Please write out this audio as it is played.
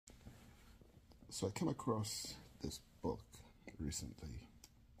So I came across this book recently,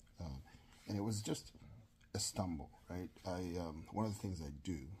 and it was just a stumble, right? One of the things I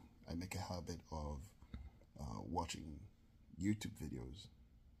do, I make a habit of watching YouTube videos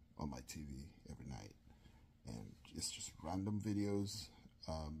on my TV every night, and it's just random videos.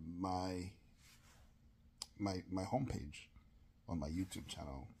 My homepage on my YouTube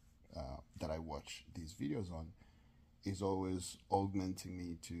channel that I watch these videos on is always augmenting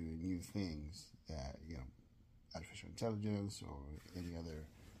me to new things that, artificial intelligence or any other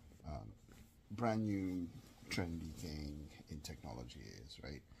brand new trendy thing in technology is,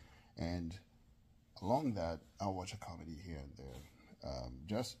 right? And along that, I'll watch a comedy here and there,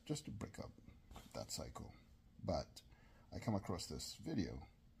 just to break up that cycle. But I come across this video.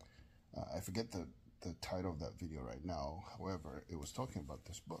 I forget the title of that video right now. However, it was talking about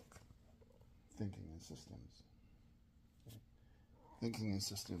this book, Thinking in Systems. Thinking in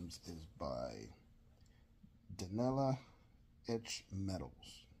Systems is by Donella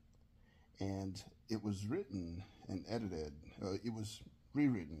Meadows, and it was written and edited. It was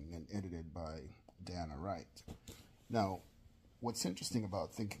rewritten and edited by Diana Wright. Now, what's interesting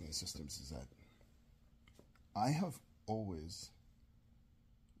about Thinking in Systems is that I have always,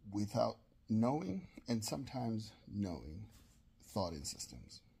 without knowing and sometimes knowing, thought in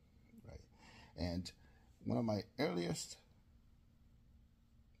systems, right? And one of my earliest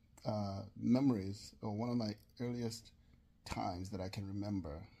memories, or one of my earliest times that I can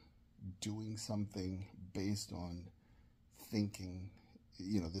remember doing something based on thinking,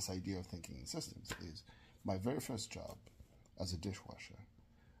 this idea of thinking in systems, is my very first job as a dishwasher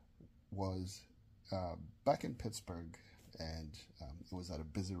was back in Pittsburgh, and it was at a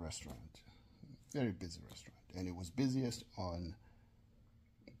busy restaurant, very busy restaurant, and it was busiest on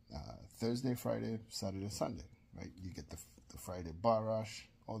Thursday, Friday, Saturday, Sunday, right? You get the Friday bar rush,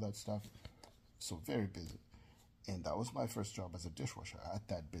 all that stuff, so very busy. And that was my first job as a dishwasher at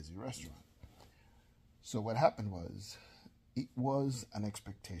that busy restaurant. So what happened was, it was an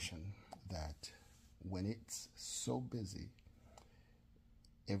expectation that when it's so busy,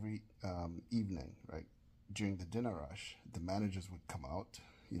 every evening, right, during the dinner rush, the managers would come out,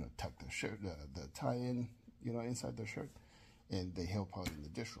 tuck their shirt, the tie in, inside their shirt, and they help out in the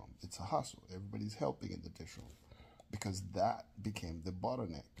dish room. It's a hustle. Everybody's helping in the dish room, because that became the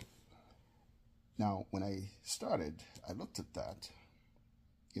bottleneck. Now, when I started, I looked at that.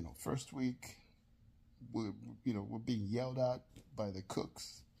 First week, we're being yelled at by the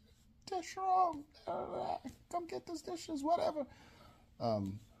cooks. Dish room, come get those dishes, whatever.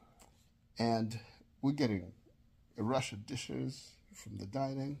 And we're getting a rush of dishes from the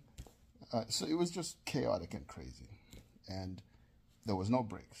dining. So it was just chaotic and crazy. And there was no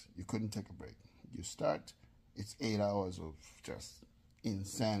breaks. You couldn't take a break. You start, it's 8 hours of just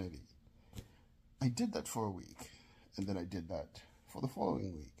insanity. I did that for a week, and then I did that for the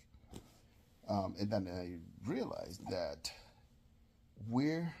following week. And then I realized that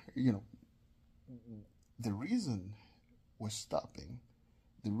the reason we're stopping,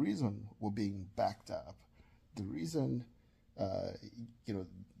 the reason we're being backed up, the reason,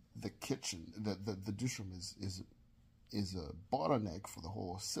 the kitchen, the dish room is a bottleneck for the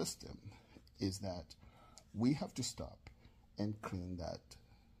whole system, is that we have to stop and clean that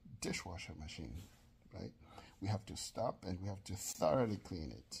dishwasher machine, right? We have to stop and we have to thoroughly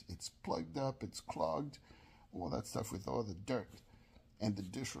clean it. It's plugged up, it's clogged, all that stuff with all the dirt, and the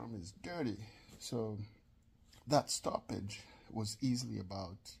dish room is dirty. So that stoppage was easily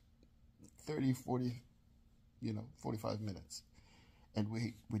about 30, 40, 45 minutes. And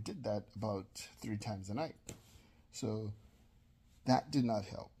we did that about 3 times a night. So that did not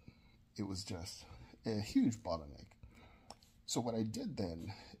help. It was just a huge bottleneck. So what I did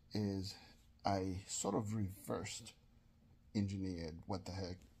then is I sort of reversed engineered what the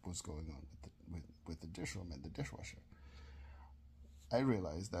heck was going on with the dish room and the dishwasher. I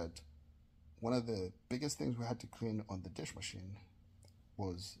realized that one of the biggest things we had to clean on the dish machine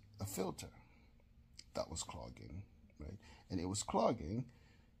was a filter that was clogging, right? And it was clogging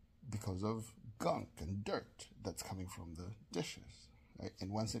because of gunk and dirt that's coming from the dishes, right?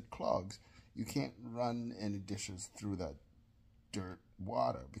 And once it clogs, you can't run any dishes through that dirt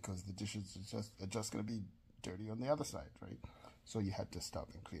water, because the dishes are just going to be dirty on the other side, right? So you had to stop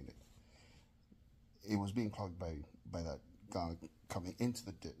and clean it. It was being clogged by that gunk coming into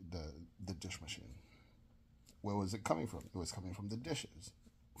the dish machine. Where was it coming from? It was coming from the dishes,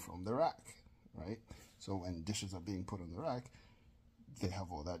 from the rack, right? So when dishes are being put on the rack, they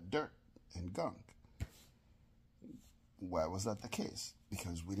have all that dirt and gunk. Why was that the case?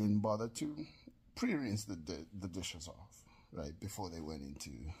 Because we didn't bother to pre-rinse the dishes off, right, before they went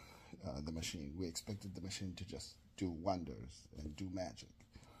into the machine. We expected the machine to just do wonders and do magic.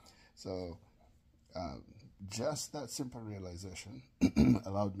 So just that simple realization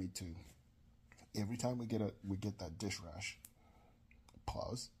allowed me to, every time we get that dish rash,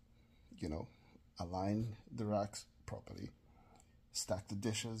 pause, align the racks properly, stack the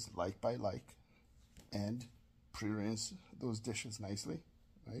dishes like by like, and pre-rinse those dishes nicely,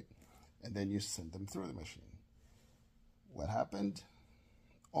 right? And then you send them through the machine. What happened?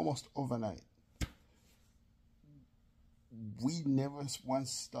 Almost overnight, we never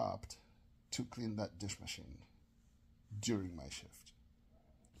once stopped to clean that dish machine during my shift,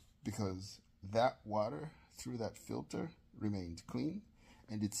 because that water through that filter remained clean,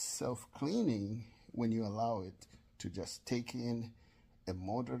 and it's self-cleaning when you allow it to just take in a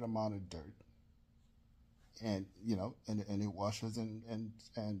moderate amount of dirt, and and it washes and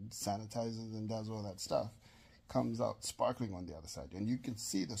sanitizes and does all that stuff, comes out sparkling on the other side, and you can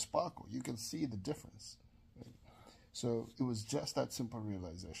see the sparkle, you can see the difference, right? So it was just that simple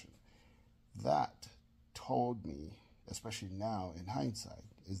realization that told me, especially now in hindsight,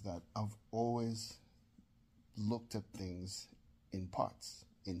 is that I've always looked at things in parts,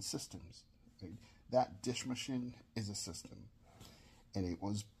 in systems, right? That dish machine is a system, and it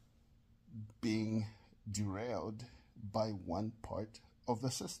was being derailed by one part of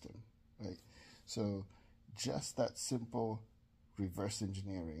the system, right? So just that simple reverse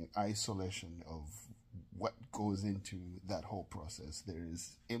engineering, isolation of what goes into that whole process. There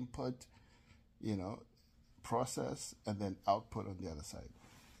is input, process, and then output on the other side.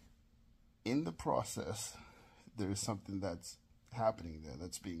 In the process, there is something that's happening there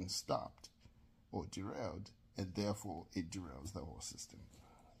that's being stopped or derailed, and therefore it derails the whole system.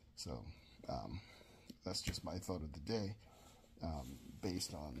 So that's just my thought of the day,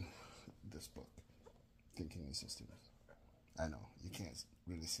 based on this book, Thinking in Systems. I know you can't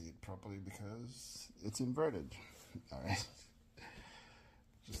really see it properly because it's inverted. All right.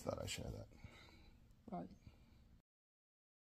 Just thought I'd share that. Bye.